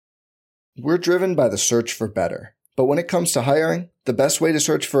We're driven by the search for better. But when it comes to hiring, the best way to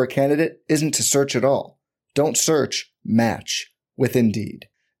search for a candidate isn't to search at all. Don't search, match with Indeed.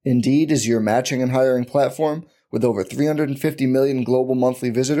 Indeed is your matching and hiring platform with over 350 million global monthly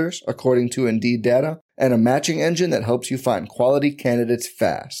visitors, according to Indeed data, and a matching engine that helps you find quality candidates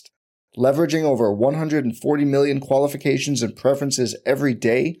fast. Leveraging over 140 million qualifications and preferences every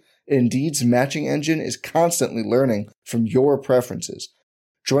day, Indeed's matching engine is constantly learning from your preferences.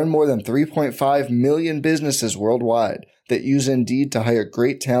 Join more than 3.5 million businesses worldwide that use Indeed to hire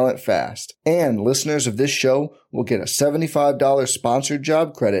great talent fast. And listeners of this show will get a $75 sponsored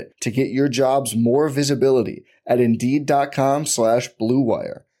job credit to get your jobs more visibility at Indeed.com/Blue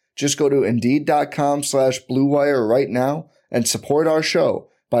Wire. Just go to Indeed.com/Blue Wire right now and support our show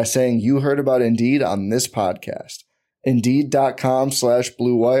by saying you heard about Indeed on this podcast.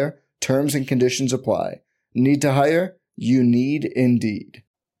 Indeed.com/Blue Wire. Terms and conditions apply. Need to hire? You need Indeed.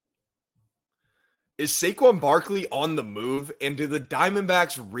 Is Saquon Barkley on the move, and do the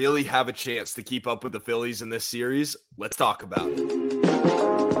Diamondbacks really have a chance to keep up with the Phillies in this series? Let's talk about it.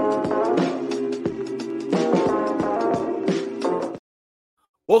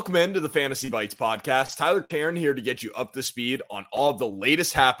 Welcome into the Fantasy Bites podcast. Tyler Taryn here to get you up to speed on all of the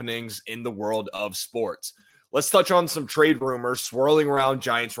latest happenings in the world of sports. Let's touch on some trade rumors swirling around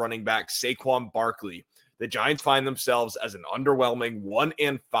Giants running back Saquon Barkley. The Giants find themselves as an underwhelming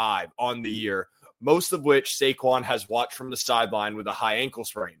 1-5 on the year, most of which Saquon has watched from the sideline with a high ankle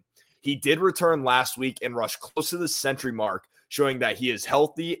sprain. He did return last week and rush close to the century mark, showing that he is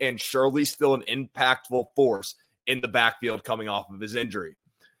healthy and surely still an impactful force in the backfield coming off of his injury.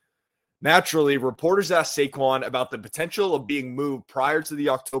 Naturally, reporters asked Saquon about the potential of being moved prior to the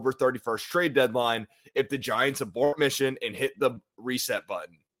October 31st trade deadline if the Giants abort mission and hit the reset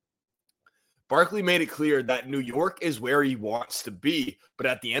button. Barkley made it clear that New York is where he wants to be, but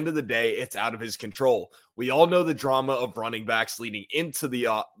at the end of the day, it's out of his control. We all know the drama of running backs leading into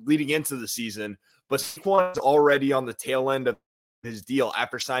the season, but Saquon is already on the tail end of his deal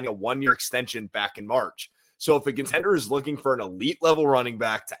after signing a one-year extension back in March. So if a contender is looking for an elite-level running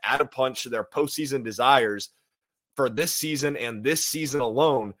back to add a punch to their postseason desires for this season and this season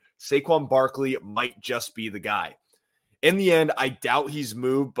alone, Saquon Barkley might just be the guy. In the end, I doubt he's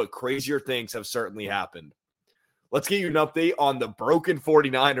moved, but crazier things have certainly happened. Let's get you an update on the broken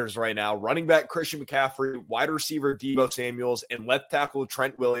 49ers right now. Running back Christian McCaffrey, wide receiver Deebo Samuels, and left tackle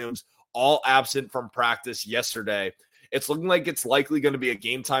Trent Williams all absent from practice yesterday. It's looking like it's likely going to be a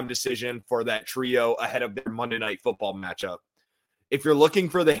game-time decision for that trio ahead of their Monday Night Football matchup. If you're looking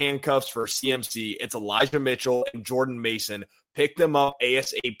for the handcuffs for CMC, it's Elijah Mitchell and Jordan Mason. Pick them up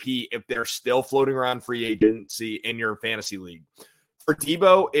ASAP if they're still floating around free agency in your fantasy league. For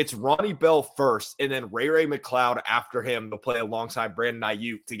Deebo, it's Ronnie Bell first, and then Ray McLeod after him to play alongside Brandon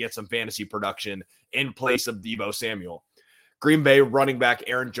Ayuk to get some fantasy production in place of Deebo Samuel. Green Bay running back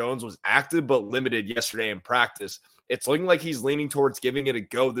Aaron Jones was active but limited yesterday in practice. It's looking like he's leaning towards giving it a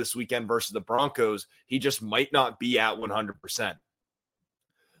go this weekend versus the Broncos. He just might not be at 100%.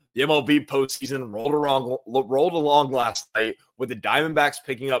 The MLB postseason rolled along last night with the Diamondbacks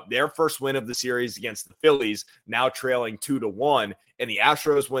picking up their first win of the series against the Phillies, now trailing 2-1, and the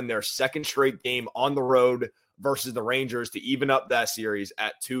Astros win their second straight game on the road versus the Rangers to even up that series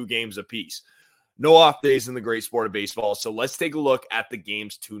at 2 games apiece. No off days in the great sport of baseball, so let's take a look at the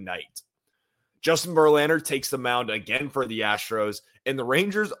games tonight. Justin Verlander takes the mound again for the Astros, and the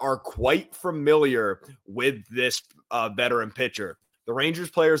Rangers are quite familiar with this veteran pitcher. The Rangers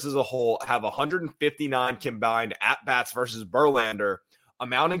players as a whole have 159 combined at-bats versus Verlander,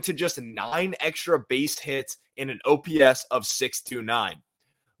 amounting to just 9 extra base hits and an OPS of 629.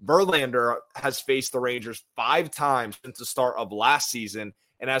 Verlander has faced the Rangers 5 times since the start of last season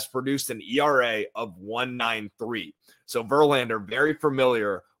and has produced an ERA of 1.93. So Verlander, very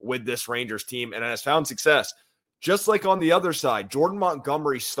familiar with this Rangers team and has found success. Just like on the other side, Jordan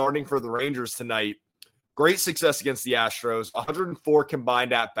Montgomery starting for the Rangers tonight. Great success against the Astros, 104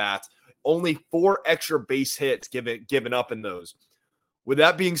 combined at-bats, only 4 extra base hits given up in those. With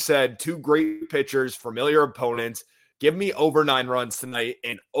that being said, 2 great pitchers, familiar opponents. Give me over 9 runs tonight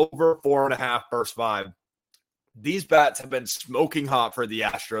and over 4.5 first 5. These bats have been smoking hot for the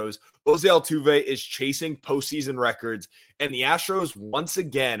Astros. Jose Altuve is chasing postseason records, and the Astros once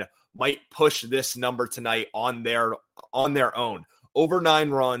again might push this number tonight on their own. Over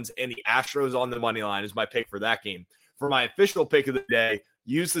 9 runs, and the Astros on the money line is my pick for that game. For my official pick of the day,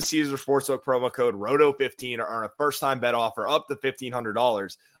 use the Caesar Sportsbook promo code ROTO15 or earn a first-time bet offer up to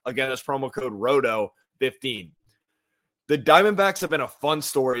 $1,500. Again, that's promo code ROTO15. The Diamondbacks have been a fun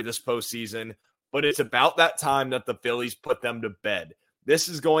story this postseason, but it's about that time that the Phillies put them to bed. This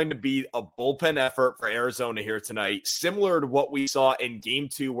is going to be a bullpen effort for Arizona here tonight, similar to what we saw in game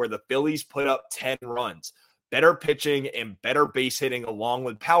 2 where the Phillies put up 10 runs. Better pitching and better base hitting along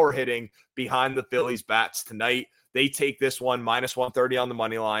with power hitting behind the Phillies bats tonight. They take this one minus 130 on the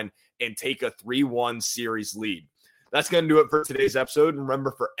money line and take a 3-1 series lead. That's going to do it for today's episode. And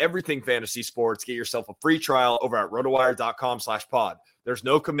remember, for everything fantasy sports, get yourself a free trial over at rotowire.com/pod. There's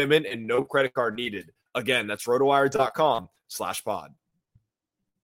no commitment and no credit card needed. Again, that's rotowire.com/pod.